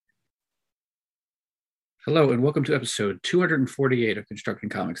Hello, and welcome to episode 248 of Constructing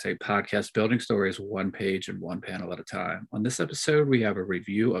Comics, a podcast building stories one page and one panel at a time. On this episode, we have a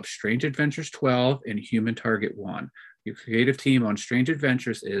review of Strange Adventures 12 and Human Target 1. Your creative team on Strange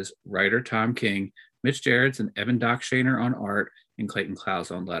Adventures is writer Tom King, Mitch Gerrits and Evan Dockshainer on art, and Clayton Clowes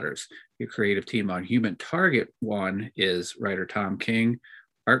on letters. Your creative team on Human Target 1 is writer Tom King,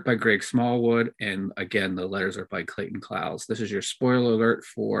 art by Greg Smallwood, and again, the letters are by Clayton Clowes. This is your spoiler alert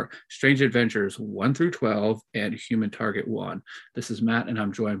for Strange Adventures 1 through 12 and Human Target 1. This is Matt, and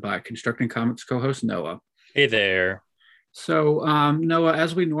I'm joined by Constructing Comics co-host Noah. Hey there. So, Noah,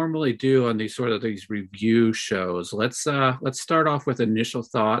 as we normally do on these review shows, let's start off with initial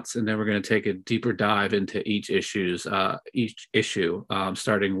thoughts, and then we're going to take a deeper dive into each issue,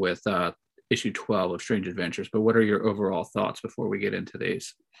 starting with issue 12 of Strange Adventures. But what are your overall thoughts before we get into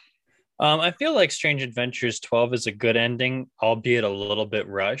these? I feel like Strange Adventures 12 is a good ending, albeit a little bit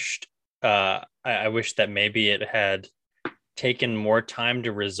rushed. I wish that maybe it had taken more time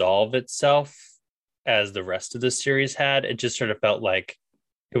to resolve itself as the rest of the series had. It just sort of felt like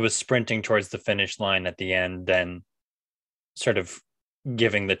it was sprinting towards the finish line at the end, then sort of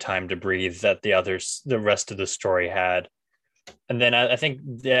giving the time to breathe that the rest of the story had. And then I think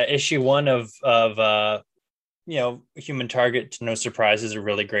the issue one of Human Target, to no surprise, is a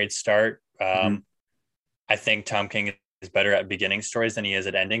really great start. I think Tom King is better at beginning stories than he is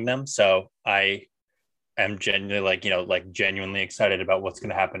at ending them. So I am genuinely excited about what's going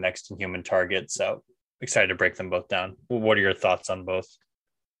to happen next in Human Target. So excited to break them both down. What are your thoughts on both?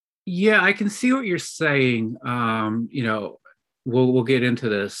 Yeah, I can see what you're saying. We'll get into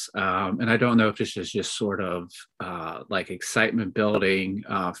this, and I don't know if this is just sort of like excitement building,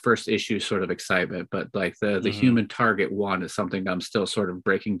 first issue sort of excitement, but like the Human Target 1 is something that I'm still sort of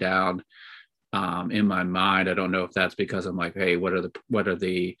breaking down in my mind. I don't know if that's because I'm like, hey, what are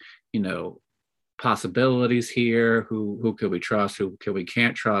the possibilities here? Who can we trust? Who can we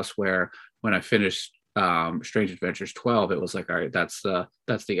can't trust? Where when I finished Strange Adventures 12, it was like, all right, that's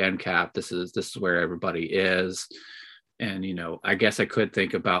the end cap. This is where everybody is. And I guess I could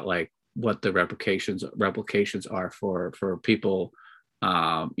think about like what the replications are for people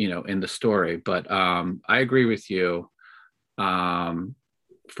in the story, but I agree with you for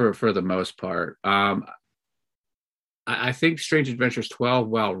the most part. I think Strange Adventures 12,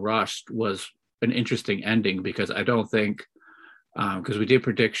 while rushed, was an interesting ending because I don't think because we did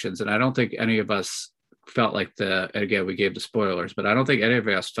predictions, and I don't think any of us felt like again, we gave the spoilers, but I don't think any of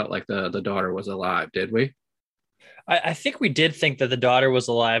us felt like the daughter was alive, did we? I think we did think that the daughter was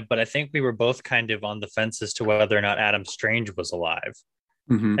alive, but I think we were both kind of on the fence as to whether or not Adam Strange was alive.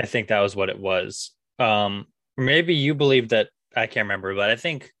 Mm-hmm. I think that was what it was. Maybe you believe that. I can't remember, but I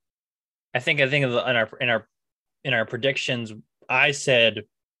think in our predictions, I said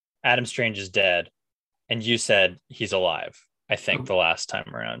Adam Strange is dead, and you said he's alive. I think the last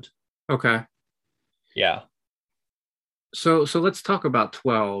time around. Okay. Yeah. So let's talk about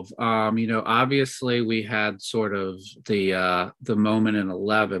 12. Obviously we had sort of the moment in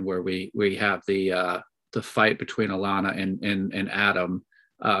 11 where we have the fight between Alana and Adam,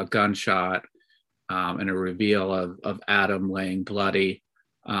 gunshot, and a reveal of Adam laying bloody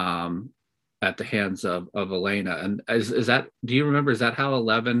at the hands of Elena. And is that, do you remember, is that how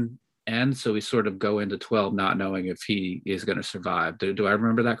 11 ends? So we sort of go into 12 not knowing if he is going to survive. Do I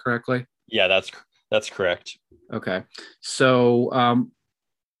remember that correctly? Yeah, that's correct. Okay. So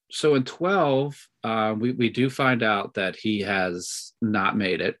so in 12, we do find out that he has not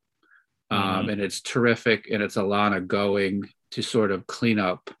made it. And it's terrific. And it's Alana going to sort of clean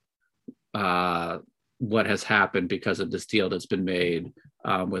up what has happened because of this deal that's been made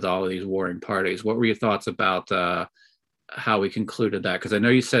with all of these warring parties. What were your thoughts about how we concluded that? Because I know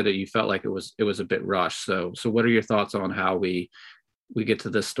you said that you felt like it was a bit rushed. So what are your thoughts on how we get to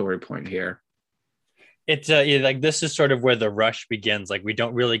this story point here? It's like this is sort of where the rush begins. Like we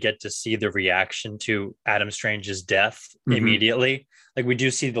don't really get to see the reaction to Adam Strange's death immediately. Like we do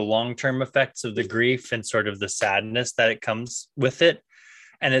see the long-term effects of the grief and sort of the sadness that it comes with it.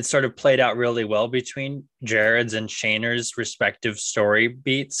 And it sort of played out really well between Gerrits and Shainer's respective story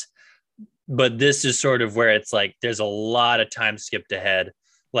beats. But this is sort of where it's like there's a lot of time skipped ahead.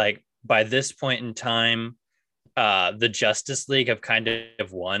 Like by this point in time, the Justice League have kind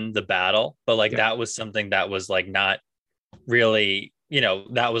of won the battle, but like that was something that was like not really,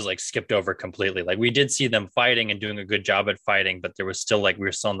 that was like skipped over completely. Like we did see them fighting and doing a good job at fighting, but there was still like we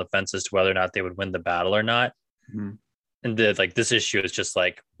were still on the fence as to whether or not they would win the battle or not. And like this issue is just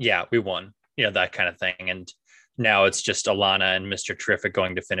like, yeah, we won, that kind of thing. And now it's just Alana and Mr. Terrific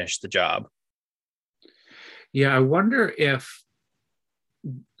going to finish the job. Yeah, I wonder if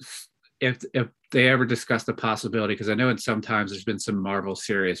if they ever discussed the possibility, because I know in sometimes there's been some Marvel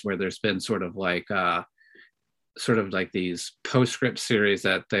series where there's been sort of like these postscript series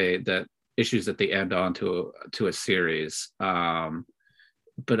that issues that they end on to a series.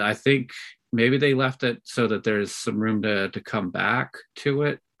 But I think maybe they left it so that there's some room to come back to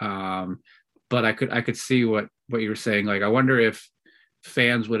it. But I could see what you were saying. Like, I wonder if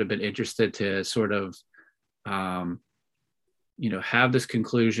fans would have been interested to sort of have this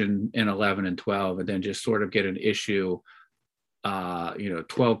conclusion in 11 and 12, and then just sort of get an issue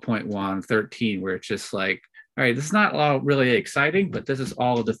 12.1 13 where it's just like, all right, this is not all really exciting, but this is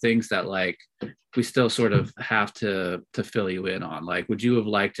all of the things that like we still sort of have to fill you in on. Like, would you have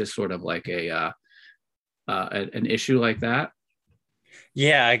liked to sort of like an issue like that?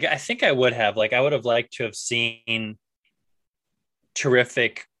 Yeah, I think I would have. Like, I would have liked to have seen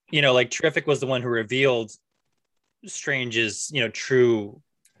Terrific. Like Terrific was the one who revealed Strange's, true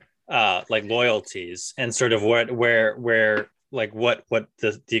like loyalties, and sort of where like what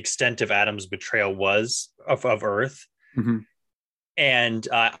the extent of Adam's betrayal was of Earth. Mm-hmm. And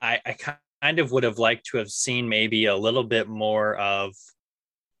I kind of would have liked to have seen maybe a little bit more of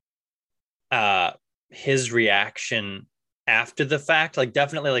his reaction after the fact. Like,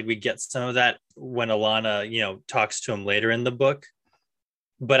 definitely, like, we get some of that when Alana, talks to him later in the book.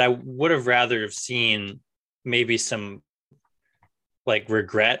 But I would have rather have seen maybe some like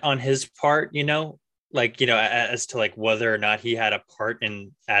regret on his part, like, as to like whether or not he had a part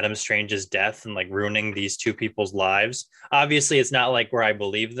in Adam Strange's death and like ruining these two people's lives. Obviously, it's not like where I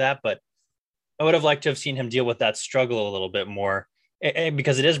believe that, but I would have liked to have seen him deal with that struggle a little bit more,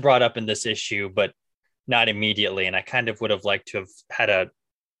 because it is brought up in this issue, but not immediately. And I kind of would have liked to have had a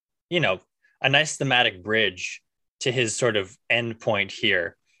nice thematic bridge to his sort of end point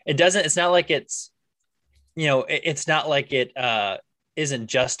here. It's not like it's not like it isn't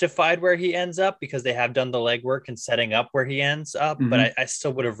justified where he ends up, because they have done the legwork and setting up where he ends up. Mm-hmm. But I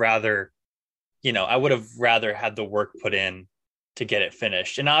still would have rather, I would have rather had the work put in to get it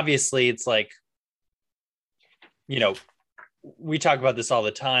finished. And obviously it's like, we talk about this all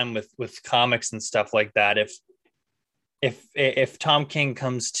the time with comics and stuff like that. If Tom King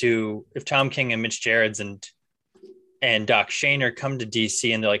and Mitch Gerads and Doc Shaner come to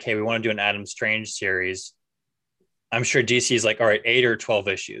DC and they're like, hey, we want to do an Adam Strange series, I'm sure DC is like, all right, 8 or 12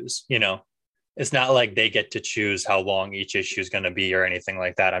 issues. It's not like they get to choose how long each issue is going to be or anything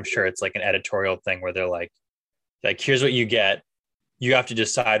like that. I'm sure it's like an editorial thing where they're like, here's what you get. You have to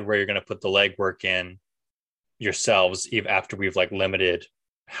decide where you're going to put the legwork in yourselves, even after we've like limited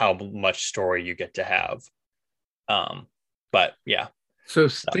how much story you get to have. But yeah. So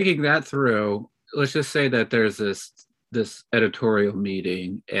thinking that through, let's just say that there's this editorial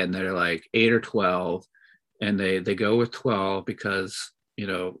meeting and they're like 8 or 12, and they go with 12 because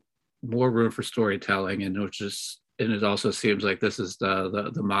more room for storytelling, and it also seems like this is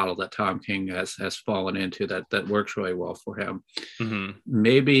the model that Tom King has fallen into that works really well for him. Mm-hmm.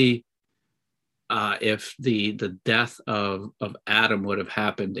 Maybe if the death of Adam would have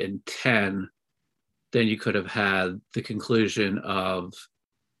happened in 10, then you could have had the conclusion of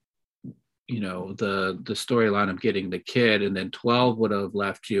the storyline of getting the kid, and then 12 would have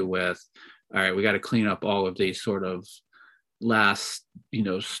left you with, all right, we got to clean up all of these sort of last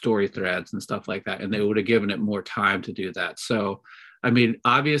story threads and stuff like that, and they would have given it more time to do that. So I mean,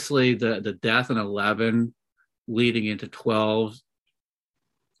 obviously the death in 11 leading into 12,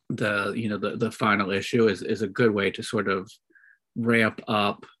 the final issue is a good way to sort of ramp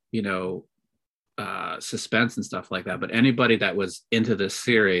up suspense and stuff like that. But anybody that was into this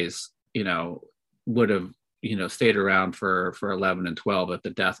series would have stayed around for 11 and 12. If the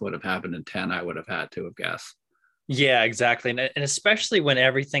death would have happened in 10, I would have had to have guessed. Yeah, exactly. And especially when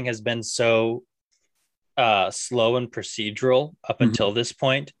everything has been so slow and procedural up until this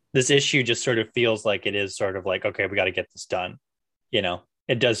point, this issue just sort of feels like it is sort of like, okay, we got to get this done.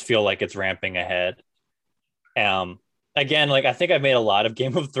 It does feel like it's ramping ahead. Again, like, I think I've made a lot of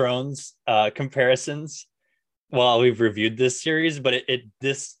Game of Thrones comparisons while we've reviewed this series, but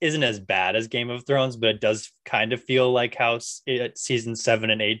this isn't as bad as Game of Thrones, but it does kind of feel like how season 7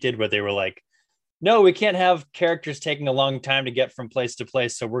 and 8 did, where they were like, no, we can't have characters taking a long time to get from place to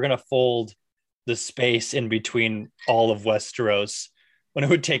place, so we're going to fold the space in between all of Westeros. When it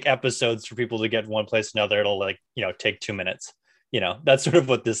would take episodes for people to get from one place to another, it'll take 2 minutes. That's sort of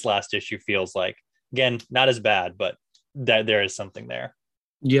what this last issue feels like. Again, not as bad, but there is something there.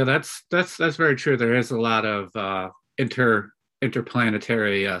 Yeah, that's very true. There is a lot of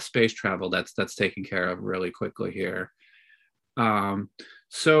interplanetary space travel that's taken care of really quickly here.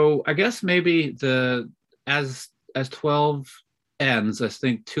 So I guess maybe as 12 ends, I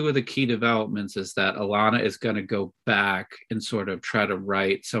think two of the key developments is that Alana is going to go back and sort of try to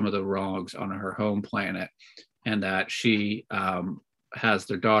right some of the wrongs on her home planet, and that she has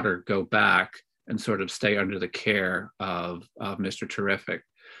their daughter go back and sort of stay under the care of Mr. Terrific.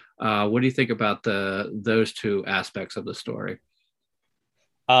 What do you think about those two aspects of the story?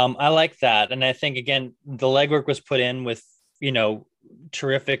 I like that. And I think, again, the legwork was put in with,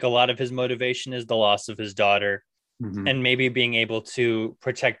 Terrific. A lot of his motivation is the loss of his daughter. Mm-hmm. And maybe being able to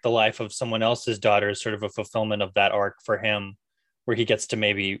protect the life of someone else's daughter is sort of a fulfillment of that arc for him, where he gets to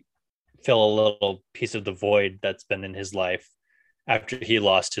maybe fill a little piece of the void that's been in his life after he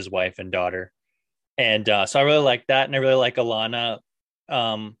lost his wife and daughter. And so I really like that. And I really like Alana,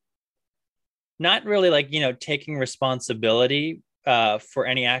 not really like, taking responsibility for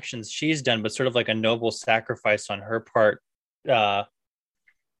any actions she's done, but sort of like a noble sacrifice on her part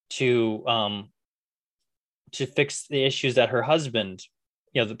to fix the issues that her husband,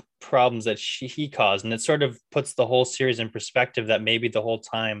 the problems that he caused. And it sort of puts the whole series in perspective that maybe the whole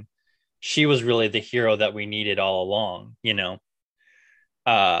time she was really the hero that we needed all along,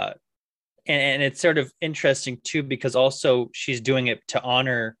 and it's sort of interesting too, because also she's doing it to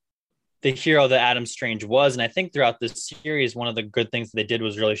honor the hero that Adam Strange was. And I think throughout this series, one of the good things they did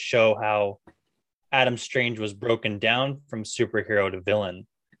was really show how Adam Strange was broken down from superhero to villain.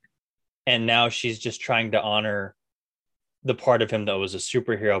 And now she's just trying to honor the part of him that was a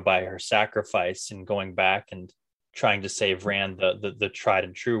superhero by her sacrifice and going back and trying to save Rand the tried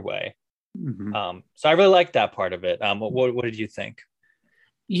and true way. Mm-hmm. So I really like that part of it. What did you think?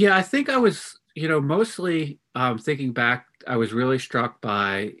 Yeah, I think I was, mostly thinking back, I was really struck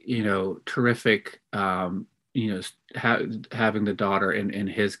by, Terrific, having the daughter in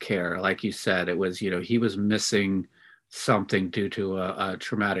his care. Like you said, it was, he was missing something due to a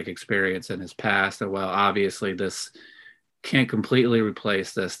traumatic experience in his past. And well, obviously this can't completely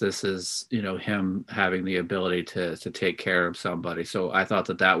replace this. This is, him having the ability to take care of somebody. So I thought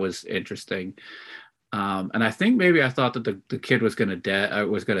that was interesting. And I think maybe I thought that the kid was going to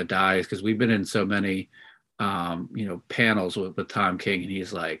die because we've been in so many, panels with Tom King, and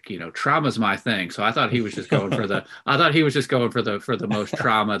he's like, trauma's my thing. So I thought he was just going for the most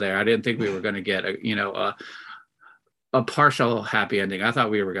trauma there. I didn't think we were going to get a partial happy ending. I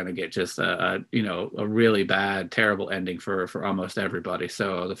thought we were going to get just a really bad, terrible ending for almost everybody.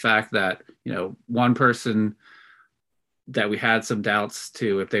 So the fact that, one person that we had some doubts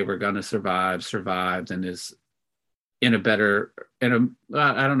to if they were going to survived and is in a better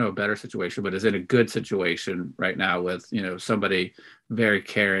situation, but is in a good situation right now with, somebody very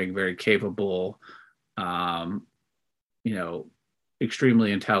caring, very capable,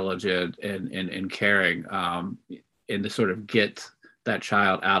 extremely intelligent and caring, and to sort of get that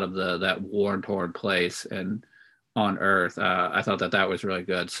child out of that war-torn place and on Earth. I thought that was really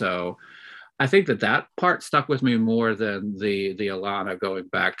good. So I think that part stuck with me more than the Alana going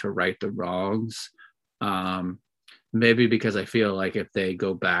back to right the wrongs. Maybe because I feel like if they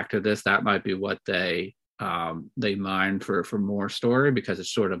go back to this, that might be what they mine for more story, because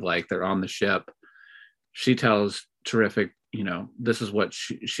it's sort of like they're on the ship. She tells Terrific, this is what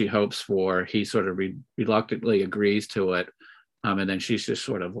she hopes for. He sort of reluctantly agrees to it. And then she's just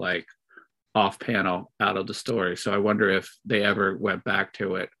sort of like off panel out of the story. So I wonder if they ever went back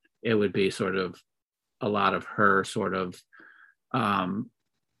to it, it would be sort of a lot of her sort of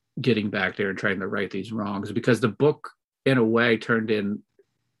getting back there and trying to right these wrongs, because the book in a way turned into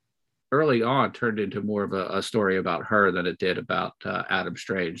more of a story about her than it did about Adam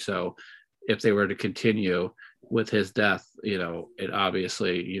Strange. So if they were to continue with his death, it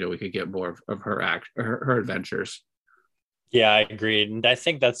obviously, we could get more of her adventures. Yeah, I agree. And I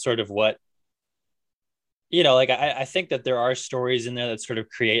think that's sort of what, I think that there are stories in there that sort of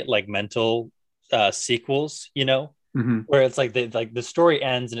create like mental sequels, Mm-hmm. where it's like the story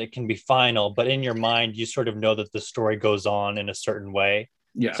ends and it can be final, but in your mind, you sort of know that the story goes on in a certain way.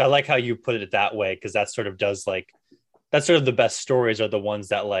 Yeah. So I like how you put it that way, because that sort of does that's sort of the best stories are the ones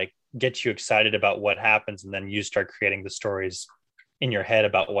that like get you excited about what happens. And then you start creating the stories in your head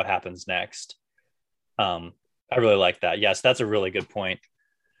about what happens next. I really like that. Yes, that's a really good point.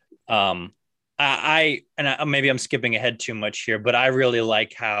 Maybe I'm skipping ahead too much here, but I really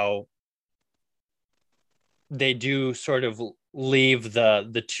like how they do sort of leave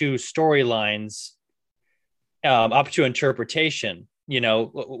the two storylines up to interpretation,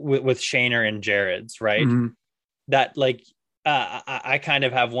 with Shaner and Jared's, right? Mm-hmm. That like I kind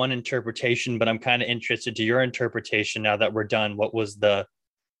of have one interpretation, but I'm kind of interested to your interpretation now that we're done. What was the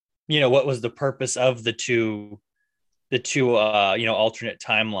purpose of the two alternate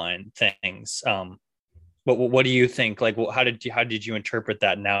timeline things? But what do you think? Like, how did you interpret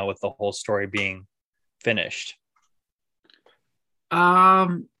that now with the whole story being finished?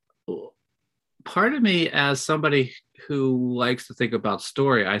 Um, Part of me, as somebody who likes to think about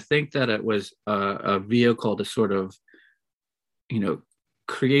story, I think that it was a vehicle to sort of, you know,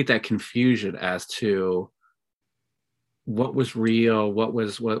 create that confusion as to what was real, what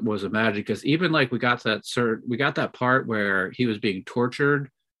was imagined. Because even like we got that part where he was being tortured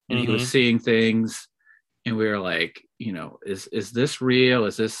and he was Mm-hmm. seeing things, and we were like, is this real?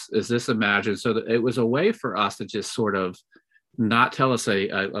 Is this imagined? So that it was a way for us to just sort of not tell us a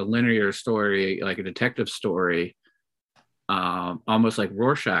linear story, like a detective story, almost like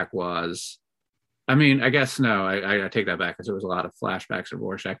Rorschach was. I mean, I guess no, I take that back because there was a lot of flashbacks of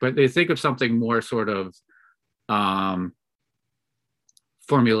Rorschach, but they think of something more sort of um,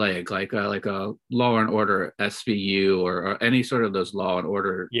 formulaic, like a Law and Order SVU, or any sort of those Law and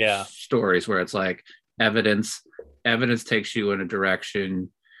Order Yeah. stories where it's like evidence evidence takes you in a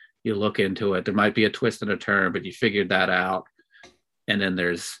direction, you look into it, there might be a twist and a turn, but you figured that out, and then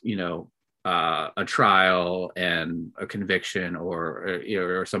there's a trial and a conviction,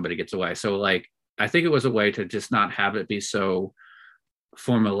 or somebody gets away. So like I think it was a way to just not have it be so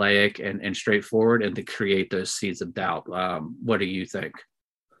formulaic and straightforward, and to create those seeds of doubt. What do you think?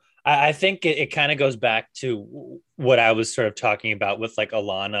 I think it kind of goes back to what I was sort of talking about with like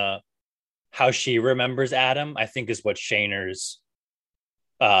Alana, how she remembers Adam. I think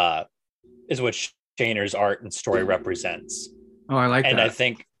uh is what Shaner's art and story represents. Oh, I like And that.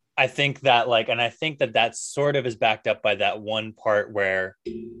 I think that like, and I think that that sort of is backed up by that one part where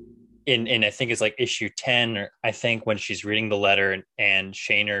in I think it's like issue 10, or I think when she's reading the letter and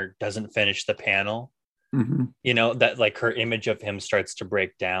Shaner doesn't finish the panel, Mm-hmm. that like her image of him starts to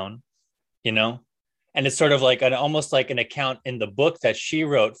break down, you know? And it's sort of like almost like an account in the book that she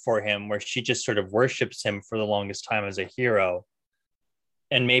wrote for him where she just sort of worships him for the longest time as a hero.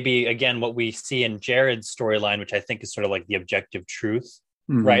 And maybe again what we see in Jared's storyline, which I think is sort of like the objective truth,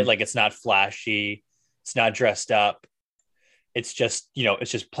 Mm-hmm. right? Like it's not flashy, it's not dressed up, it's just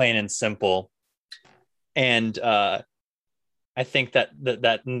it's just plain and simple. And I think that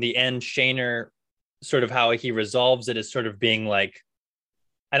in the end, Shaner, sort of how he resolves it is sort of being like,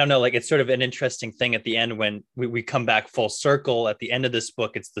 I don't know, like it's sort of an interesting thing at the end when we come back full circle at the end of this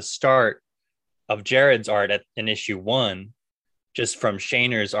book. It's the start of Jared's art in issue 1, just from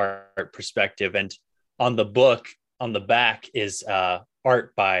Shaner's art perspective. And on the book, on the back is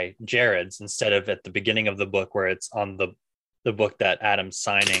art by Jared's instead of at the beginning of the book where it's on the book that Adam's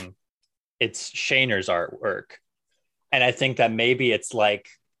signing. It's Shaner's artwork. And I think that maybe it's like,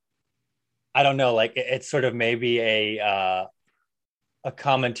 I don't know, like it's sort of maybe a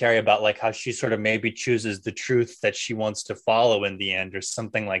commentary about like how she sort of maybe chooses the truth that she wants to follow in the end or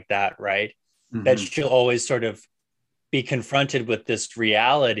something like that, right? That Mm-hmm. she'll always sort of be confronted with this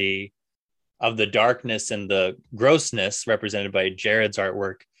reality of the darkness and the grossness represented by Jared's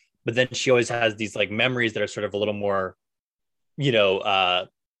artwork, but then she always has these like memories that are sort of a little more, you know,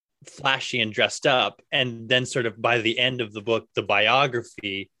 flashy and dressed up. And then sort of by the end of the book, the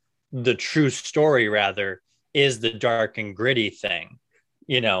biography, the true story rather, is the dark and gritty thing.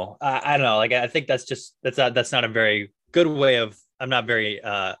 I don't know. Like I think that's not a very good way of. I'm not very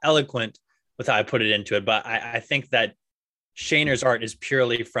eloquent with how I put it into it, but I think that Shaner's art is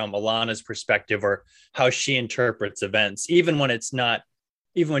purely from Alana's perspective or how she interprets events, even when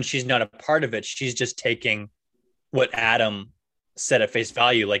she's not a part of it. She's just taking what Adam said at face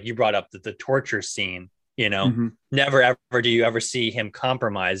value. Like you brought up the torture scene, Mm-hmm. never ever do you ever see him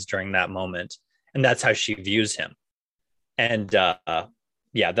compromise during that moment. And that's how she views him. And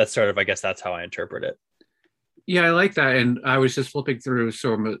yeah, that's sort of, I guess that's how I interpret it. Yeah, I like that. And I was just flipping through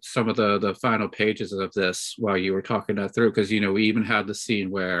some of the final pages of this while you were talking that through, because we even had the scene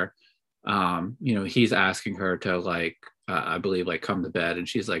where he's asking her to like I believe like come to bed, and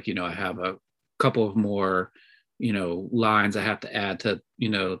she's like, I have a couple of more lines I have to add to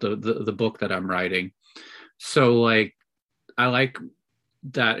the book that I'm writing. So like I like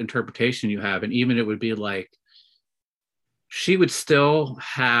that interpretation you have, and even it would be like she would still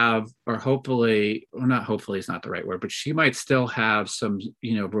have, or hopefully, or not hopefully is not the right word, but she might still have some,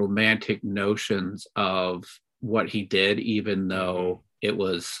 romantic notions of what he did, even Mm-hmm. though it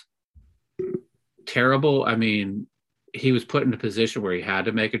was terrible. I mean, he was put in a position where he had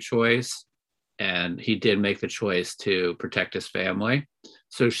to make a choice, and he did make the choice to protect his family.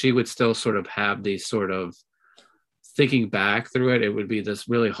 So she would still sort of have these sort of thinking back through it. It would be this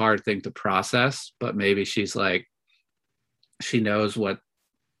really hard thing to process, but maybe she's like, she knows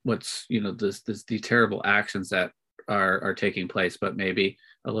what's this the terrible actions that are taking place, but maybe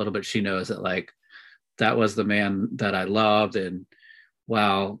a little bit she knows that like that was the man that I loved. And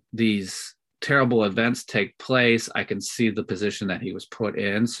while these terrible events take place, I can see the position that he was put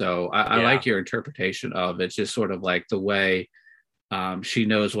in. So I Yeah. like your interpretation of it. It's just sort of like the way she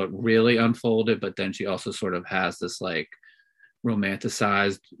knows what really unfolded, but then she also sort of has this like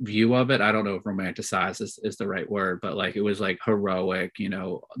romanticized view of it. I don't know if romanticized is the right word, but like it was like heroic, you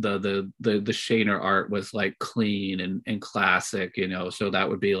know, the Shaner art was like clean and classic, you know. So that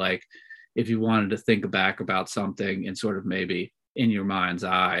would be like if you wanted to think back about something and sort of maybe in your mind's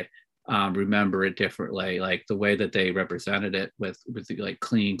eye remember it differently, like the way that they represented it with the, like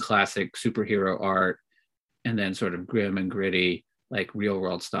clean classic superhero art and then sort of grim and gritty like real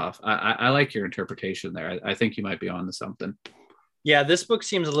world stuff. I like your interpretation there. I think you might be on to something. Yeah, this book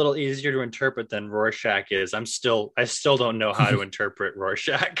seems a little easier to interpret than Rorschach is. I still don't know how to interpret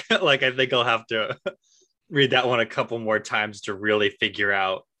Rorschach. Like I think I'll have to read that one a couple more times to really figure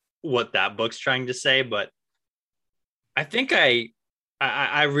out what that book's trying to say. But I think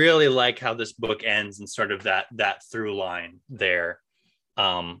I really like how this book ends and sort of that through line there.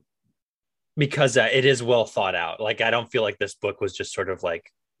 Um, because it is well thought out. Like I don't feel like this book was just sort of like,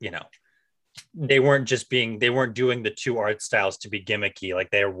 you know, they weren't doing the two art styles to be gimmicky.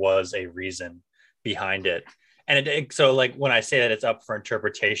 Like there was a reason behind it. And so like when I say that it's up for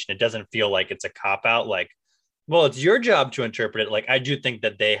interpretation, it doesn't feel like it's a cop out. Like, well, it's your job to interpret it. Like I do think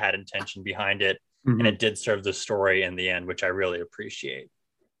that they had intention behind it, and Mm-hmm. it did serve the story in the end, which I really appreciate.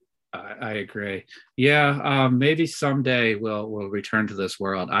 I agree. Yeah, maybe someday we'll return to this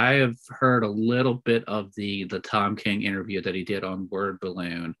world. I have heard a little bit of the Tom King interview that he did on Word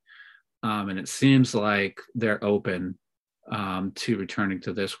Balloon, and it seems like they're open to returning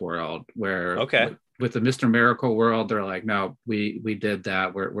to this world. Where Okay. with the Mr. Miracle world, they're like, no, we did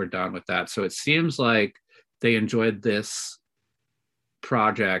that. We're done with that. So it seems like they enjoyed this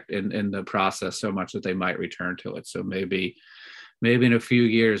project and the process so much that they might return to it. So maybe in a few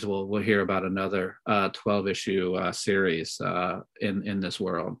years we'll hear about another 12 issue series in this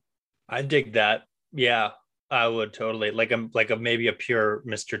world. I dig that. Yeah, I would totally like a maybe a pure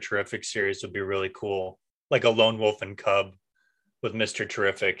Mr. Terrific series would be really cool. Like a Lone Wolf and Cub with Mr.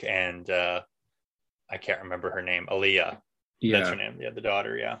 Terrific and I can't remember her name. Aaliyah. That's her Yeah, name. Yeah, the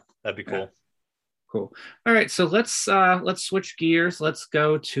daughter. Yeah. That'd be yeah, cool. cool. All right, so let's switch gears. Let's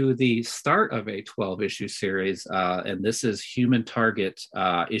go to the start of a 12 issue series, and this is Human Target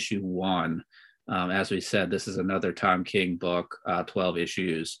issue 1. As we said, this is another Tom King book, 12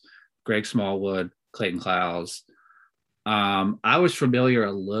 issues. Greg Smallwood, Clayton Clowes. I was familiar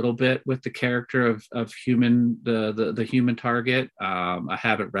a little bit with the character of human the human target. I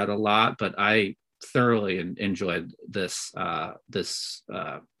haven't read a lot, but I thoroughly enjoyed this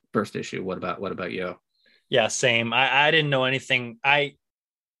first issue. What about you? Yeah, same. I didn't know anything. I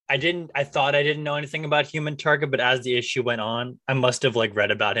thought I didn't know anything about Human Target, but as the issue went on, I must have like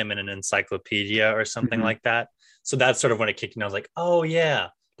read about him in an encyclopedia or something Mm-hmm. like that. So that's sort of when it kicked in. I was like, oh yeah,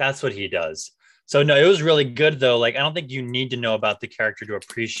 that's what he does. So no, it was really good though. Like I don't think you need to know about the character to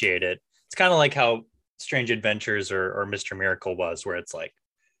appreciate it. It's kind of like how Strange Adventures or Mr. Miracle was, where it's like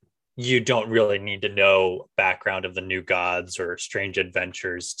you don't really need to know background of the New Gods or Strange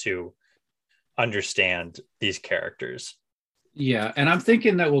Adventures to understand these characters. Yeah, and I'm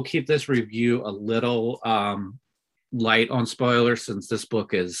thinking that we'll keep this review a little light on spoilers since this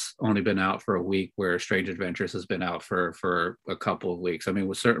book has only been out for a week, where Strange Adventures has been out for a couple of weeks. I mean,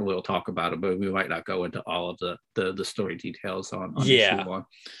 we'll certainly will talk about it, but we might not go into all of the story details on issue Yeah, 1.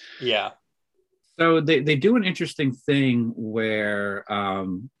 yeah. So they do an interesting thing where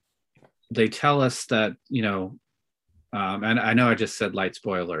they tell us that, you know, and I know I just said light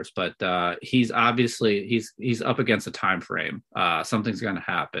spoilers, but he's obviously he's up against a time frame. Something's going to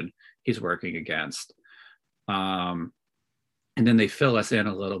happen. He's working against, um, and then they fill us in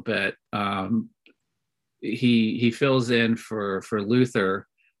a little bit. He fills in for Luther,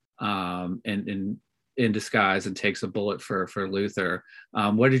 in disguise, and takes a bullet for Luther.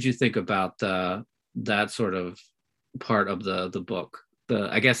 What did you think about that sort of part of the book?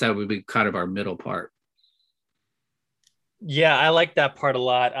 I guess that would be kind of our middle part. Yeah, I like that part a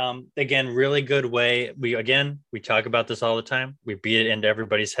lot. Again, really good way. We talk about this all the time. We beat it into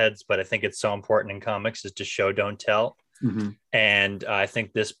everybody's heads, but I think it's so important in comics is to show, don't tell. Mm-hmm. And I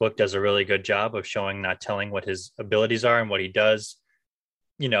think this book does a really good job of showing, not telling what his abilities are and what he does.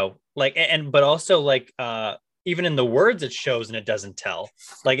 You know, like but also like even in the words it shows and it doesn't tell.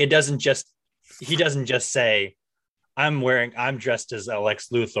 Like he doesn't just say I'm dressed as Lex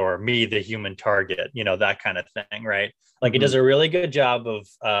Luthor, me, the human target, you know, that kind of thing, right? Like it Mm-hmm. does a really good job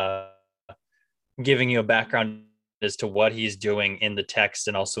of giving you a background as to what he's doing in the text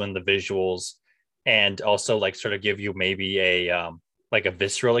and also in the visuals. and also like sort of give you maybe like a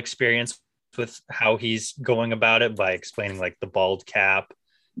visceral experience with how he's going about it by explaining like the bald cap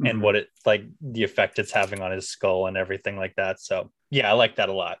and Mhm. what it like the effect it's having on his skull and everything like that. So yeah, I like that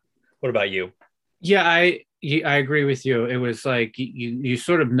a lot. What about you? Yeah, I agree with you. It was like you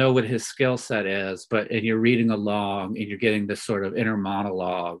sort of know what his skill set is, but and you're reading along and you're getting this sort of inner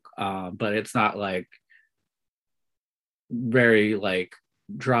monologue, but it's not like very like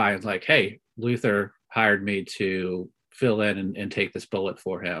dry and like, hey, Luther hired me to fill in and take this bullet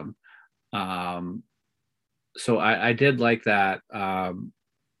for him. Um, so I did like that.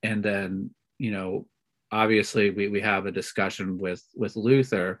 And then, obviously we have a discussion with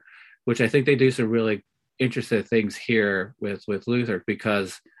Luther, which I think they do some really interesting things here with Luther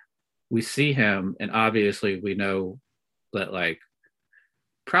because we see him and obviously we know that like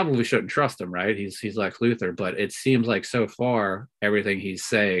probably shouldn't trust him, right? He's like Luther, but it seems like so far everything he's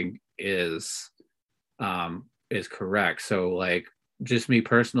saying is correct. So like just me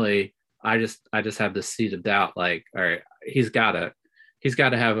personally, I just have this seed of doubt. Like, all right, he's got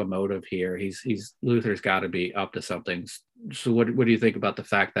to have a motive here. He's Luther's got to be up to something. So what do you think about the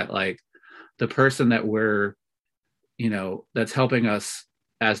fact that like the person that we're that's helping us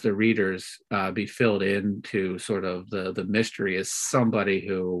as the readers be filled into sort of the mystery is somebody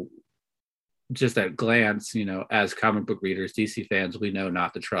who just at glance, as comic book readers, DC fans, we know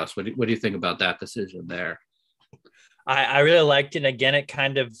not to trust. What do you think about that decision there? I really liked it. And again, it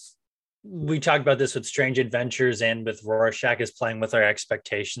kind of we talked about this with Strange Adventures and with Rorschach is playing with our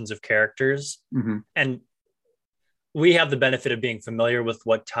expectations of characters. Mm-hmm. And we have the benefit of being familiar with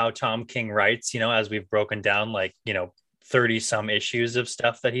what how Tom King writes, as we've broken down like, 30 some issues of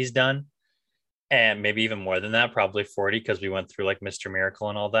stuff that he's done. And maybe even more than that, probably 40, because we went through like Mr. Miracle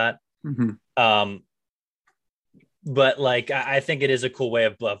and all that. Mm-hmm. Um, but like I think it is a cool way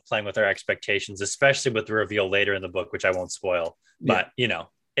of playing with our expectations, especially with the reveal later in the book, which I won't spoil. Yeah. But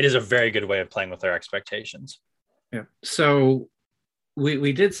it is a very good way of playing with our expectations. Yeah. So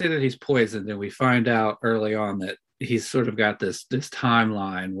we did say that he's poisoned, and we find out early on that he's sort of got this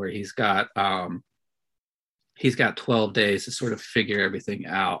timeline where he's got 12 days to sort of figure everything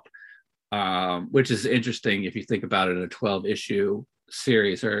out, which is interesting if you think about it in a 12 issue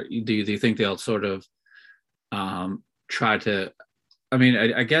series. Or do you think they'll sort of try to? I mean,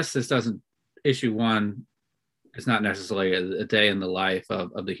 I guess this doesn't issue one. It's not necessarily a day in the life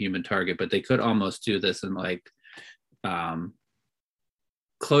of the human target, but they could almost do this in like um,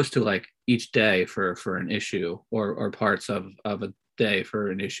 close to like each day for an issue or parts of a day for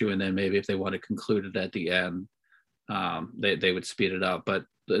an issue, and then maybe if they want to conclude it at the end, they would speed it up. But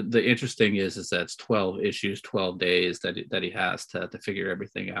the interesting is that it's 12 issues, 12 days that he has to figure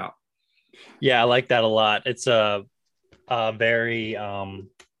everything out. Yeah, I like that a lot. It's a very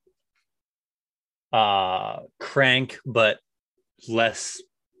crank but less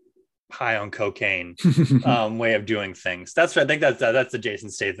high on cocaine way of doing things. I think that's the Jason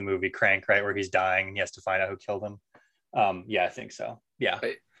Statham movie Crank, right, where he's dying and he has to find out who killed him. Yeah, I think so. Yeah.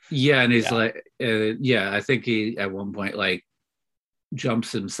 Yeah, and he's like, yeah, I think he at one point like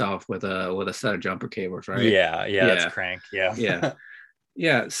jumps himself with a set of jumper cables, right? Yeah, Yeah, that's Crank. Yeah. yeah,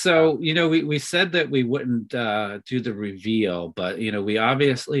 yeah. So we said that we wouldn't do the reveal, but we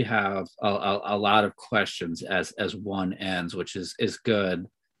obviously have a lot of questions as one ends, which is good.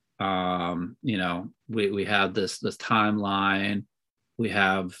 We have this timeline. We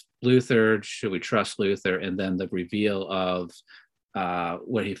have Luther. Should we trust Luther? And then the reveal of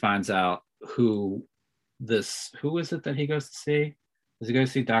when he finds out who is it that he goes to see? Does he go to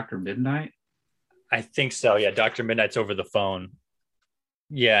see Dr. Midnight? I think so. Yeah, Dr. Midnight's over the phone.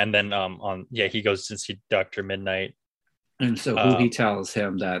 Yeah, and then he goes to see Dr. Midnight. And so who he tells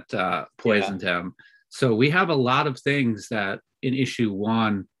him that poisoned him. So we have a lot of things that in issue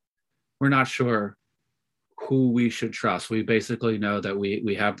one, we're not sure who we should trust. We basically know that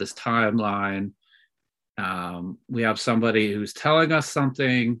we have this timeline. We have somebody who's telling us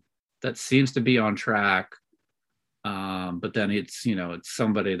something that seems to be on track. But then it's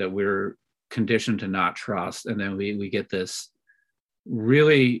somebody that we're conditioned to not trust. And then we get this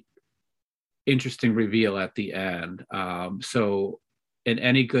really interesting reveal at the end. So in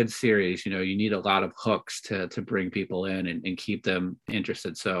any good series, you need a lot of hooks to bring people in and keep them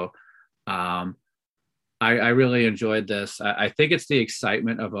interested. So I really enjoyed this. I think it's the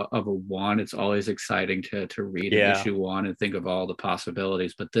excitement of a one. It's always exciting to read an issue one and think of all the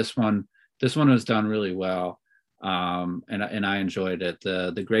possibilities. But this one was done really well. And I enjoyed it.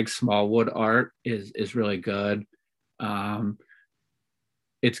 The Greg Smallwood art is really good.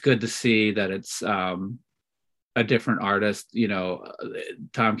 It's good to see that a different artist.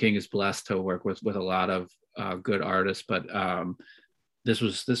 Tom King is blessed to work with a lot of good artists, but this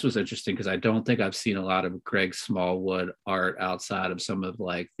was interesting because I don't think I've seen a lot of Greg Smallwood art outside of some of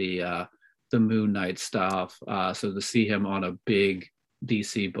like the Moon Knight stuff. So to see him on a big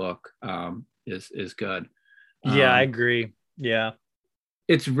DC book is good. Yeah, I agree. Yeah.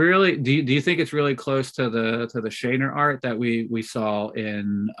 It's really. Do you think it's really close to the Shaner art that we saw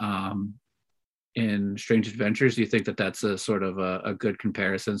in Strange Adventures? Do you think that that's a sort of a good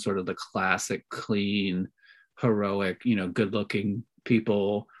comparison, sort of the classic, clean, heroic, good looking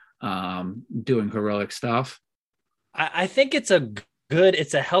people doing heroic stuff? I think it's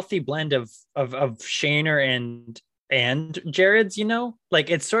it's a healthy blend of Shaner and Jared's, like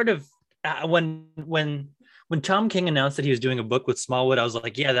it's sort of when Tom King announced that he was doing a book with Smallwood, I was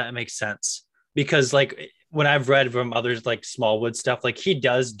like, yeah, that makes sense. Because like when I've read from others like Smallwood stuff, like he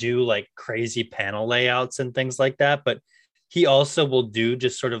does do like crazy panel layouts and things like that, but he also will do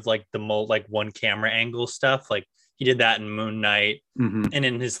just sort of like the like one camera angle stuff. Like he did that in Moon Knight. Mm-hmm. And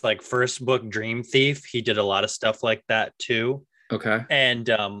in his like first book, Dream Thief, he did a lot of stuff like that too. Okay. And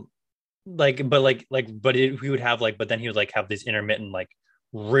he would have like, but then he would like have these intermittent, like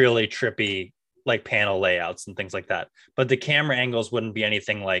really trippy like panel layouts and things like that. But the camera angles wouldn't be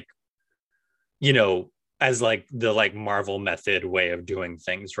anything like, as like the like Marvel method way of doing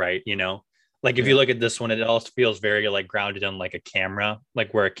things, right? Like if you look at this one, it also feels very like grounded in like a camera,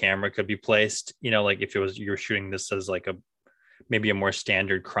 like where a camera could be placed, like if you're shooting this as like maybe a more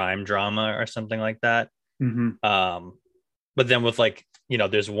standard crime drama or something like that. Mm-hmm. But then with like,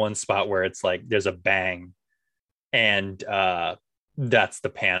 there's one spot where it's like there's a bang and that's the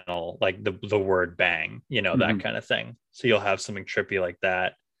panel, like the word bang, Mm-hmm. that kind of thing. So you'll have something trippy like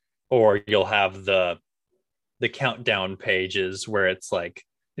that, or you'll have the countdown pages where it's like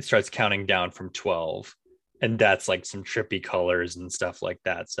it starts counting down from 12, and that's like some trippy colors and stuff like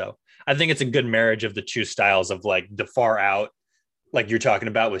that. So I think it's a good marriage of the two styles of like the far out, like you're talking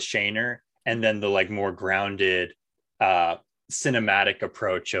about with Shaner, and then the like more grounded cinematic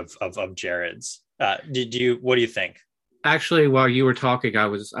approach of Jared's. What do you think? Actually, while you were talking, I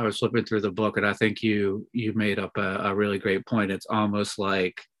was flipping through the book, and I think you made up a really great point. It's almost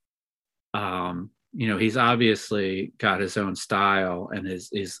like, he's obviously got his own style and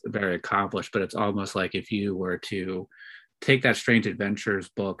is very accomplished, but it's almost like if you were to take that Strange Adventures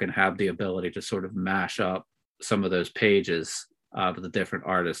book and have the ability to sort of mash up some of those pages of the different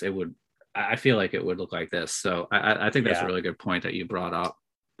artists, I feel like it would look like this. So I think that's a really good point that you brought up.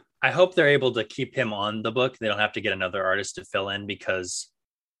 I hope they're able to keep him on the book. They don't have to get another artist to fill in because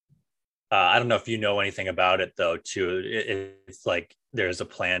I don't know if you know anything about it though, too. It's like there's a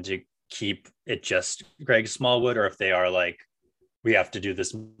plan to keep it just Greg Smallwood, or if they are like, we have to do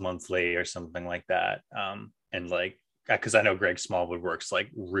this monthly or something like that. And like, because I know Greg Smallwood works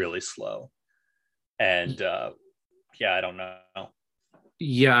like really slow. And I don't know.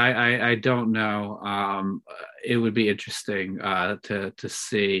 Yeah, I don't know. It would be interesting to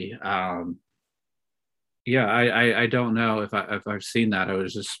see. I don't know if I've seen that. I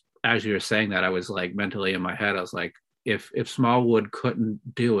was just, as you were saying that, I was like mentally in my head, I was like, if Smallwood couldn't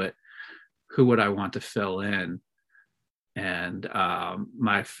do it, who would I want to fill in? And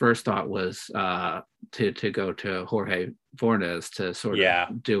my first thought was to go to Jorge Fornes to sort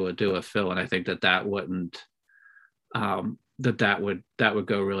of do a fill, and I think that wouldn't. That would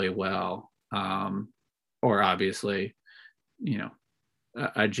go really well, or obviously,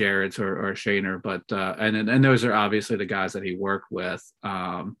 a Jared's or a Shaner, but and those are obviously the guys that he worked with.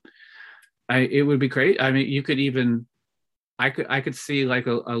 It would be great. I mean, you could even, I could see like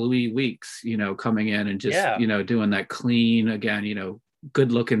a Louis Weeks, coming in and just doing that clean again,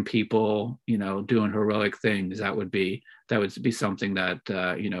 good looking people, doing heroic things. That would be something that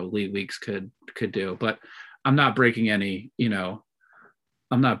Lee Weeks could do, but. I'm not breaking any news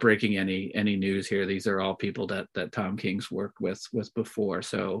here. These are all people that Tom King's worked with before.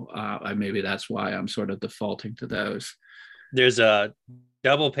 So maybe that's why I'm sort of defaulting to those. There's a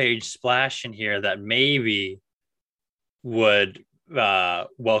double page splash in here that maybe would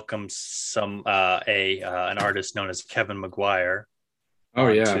welcome some an artist known as Kevin Maguire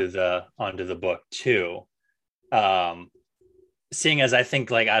onto the book too. Seeing as I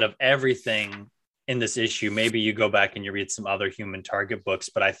think like out of everything in this issue, maybe you go back and you read some other Human Target books,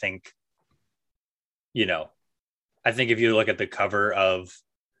 but I think if you look at the cover of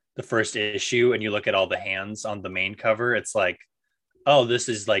the first issue and you look at all the hands on the main cover, it's like, oh, this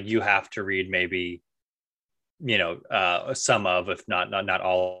is like, you have to read maybe, some of, if not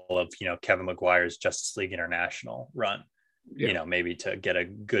all of, Kevin Maguire's Justice League International run, maybe to get a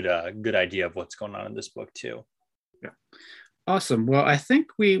good idea of what's going on in this book too. Yeah. Awesome. Well, I think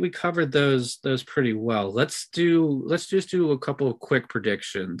we covered those pretty well. Let's just do a couple of quick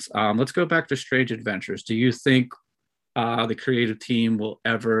predictions. Let's go back to Strange Adventures. Do you think the creative team will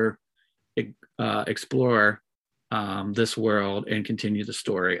ever explore this world and continue the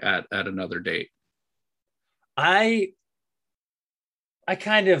story at another date? I I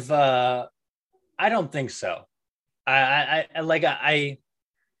kind of I don't think so.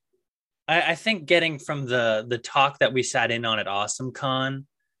 I think getting from the talk that we sat in on at Awesome Con,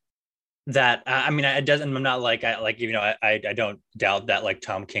 that I mean it doesn't, I'm not like, I like, you know, I don't doubt that like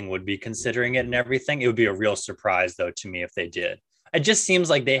Tom King would be considering it and everything. It would be a real surprise though to me if they did. It just seems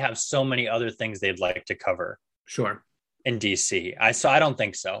like they have so many other things they'd like to cover Sure. in DC. I don't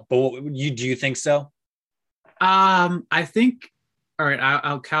think so. But you do you think so? I think. All right.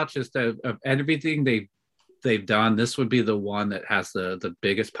 I'll couch this of everything they've done. This would be the one that has the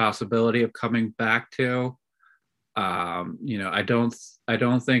biggest possibility of coming back to. I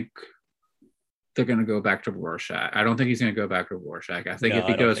don't think they're going to go back to Rorschach. I don't think he's going to go back to Rorschach. I think No, if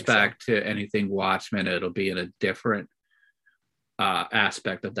he I don't goes think back so. to anything Watchmen, it'll be in a different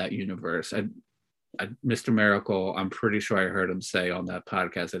aspect of that universe. Mr. Miracle, I'm pretty sure I heard him say on that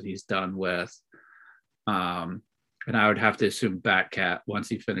podcast that he's done with. Um, and I would have to assume Batcat, once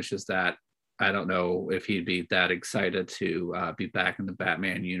he finishes that, I don't know if he'd be that excited to be back in the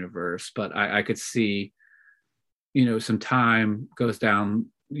Batman universe, but I could see, some time goes down,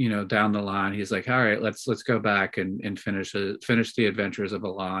 down the line. He's like, all right, let's go back and finish the adventures of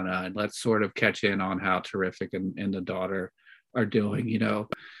Alana, and let's sort of catch in on how Terrific and the daughter are doing.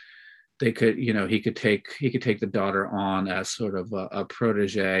 They could, he could take the daughter on as sort of a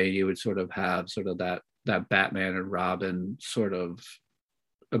protege. You would sort of have sort of that Batman and Robin sort of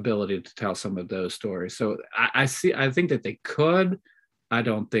ability to tell some of those stories. So I think that they could. I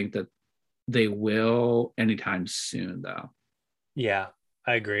don't think that they will anytime soon, though. Yeah,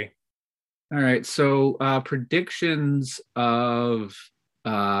 I agree. All right. So predictions of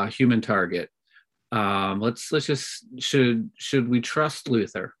Human Target. Let's just should we trust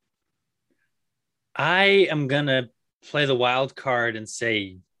Luther? I am gonna play the wild card and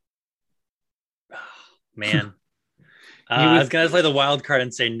say, oh, man. He I was was gonna play the wild card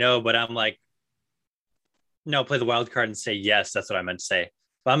and say no, but I'm like, no, play the wild card and say yes. That's what I meant to say.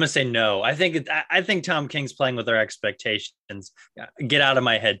 But I'm gonna say no. I think Tom King's playing with our expectations. Get out of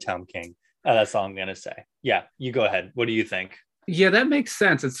my head, Tom King. That's all I'm gonna say. Yeah, you go ahead. What do you think? Yeah, that makes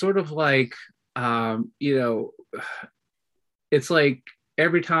sense. It's sort of like um, you know, it's like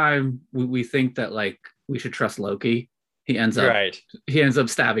every time we think that like we should trust Loki, he ends up Right. he ends up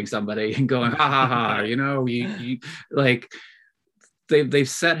stabbing somebody and going ha ha ha. You like they've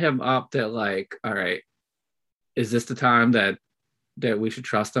set him up that like, all right, is this the time that we should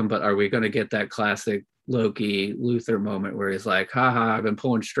trust him? But are we going to get that classic Loki Luther moment where he's like, haha, I've been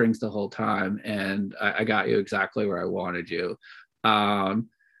pulling strings the whole time and I got you exactly where I wanted you. Um,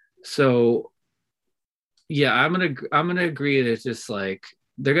 so yeah, I'm gonna agree that it's just like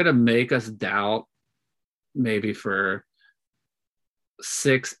they're gonna make us doubt maybe for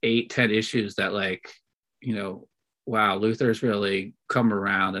 6, 8, 10 issues that like, you know, wow, Luther's really come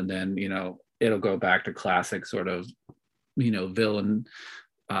around, and then it'll go back to classic sort of villain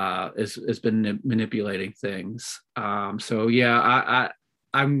has been manipulating things. So yeah,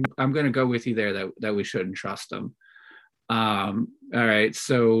 I'm gonna go with you there that we shouldn't trust them. All right,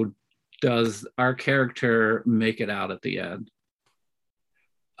 so does our character make it out at the end?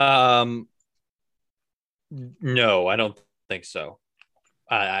 Um, no, I don't think so.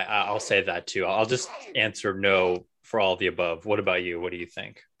 I'll say that too. I'll just answer no for all of the above. What about you? What do you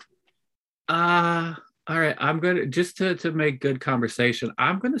think? Uh all right, I'm gonna just to make good conversation,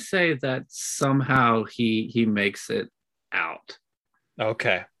 I'm gonna say that somehow he makes it out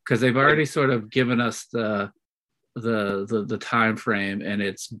Okay. because they've already sort of given us the time frame, and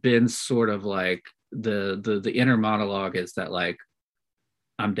it's been sort of like the inner monologue is that like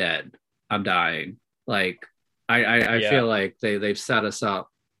I'm dead, I'm dying, like I Yeah. feel like they've set us up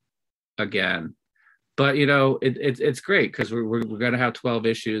again. But it's great because we're going to have 12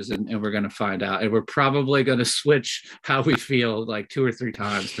 issues, and we're going to find out, and we're probably going to switch how we feel like 2 or 3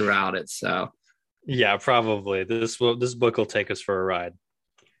 times throughout it. So Yeah, probably. This book will take us for a ride.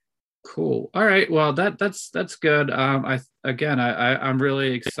 cool. All right, well that's good. I'm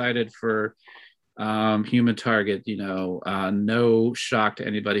really excited for Human Target. No shock to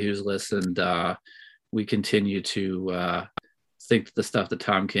anybody who's listened. We continue to think that the stuff that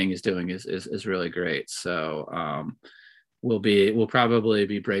Tom King is doing is really great. So we'll probably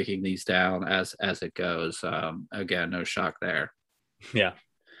be breaking these down as it goes. Again, no shock there. Yeah.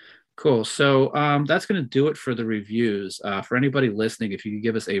 Cool. So that's going to do it for the reviews. For anybody listening, if you could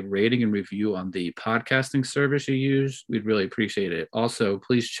give us a rating and review on the podcasting service you use, we'd really appreciate it. Also,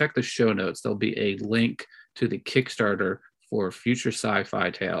 please check the show notes. There'll be a link to the Kickstarter for Future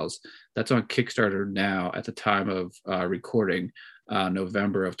Sci-Fi Tales. That's on Kickstarter now at the time of recording,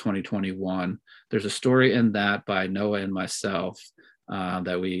 November of 2021. There's a story in that by Noah and myself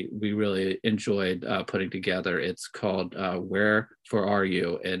that we really enjoyed putting together. It's called Where for Are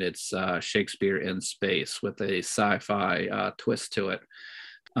You? And it's Shakespeare in space with a sci-fi twist to it.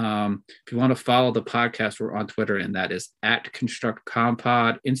 If you want to follow the podcast, we're on Twitter, and that is at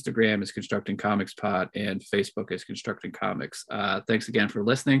ConstructCompod. Instagram is Constructing Comics Pod, and Facebook is Constructing Comics. Thanks again for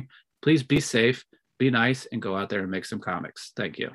listening. Please be safe, be nice, and go out there and make some comics. Thank you.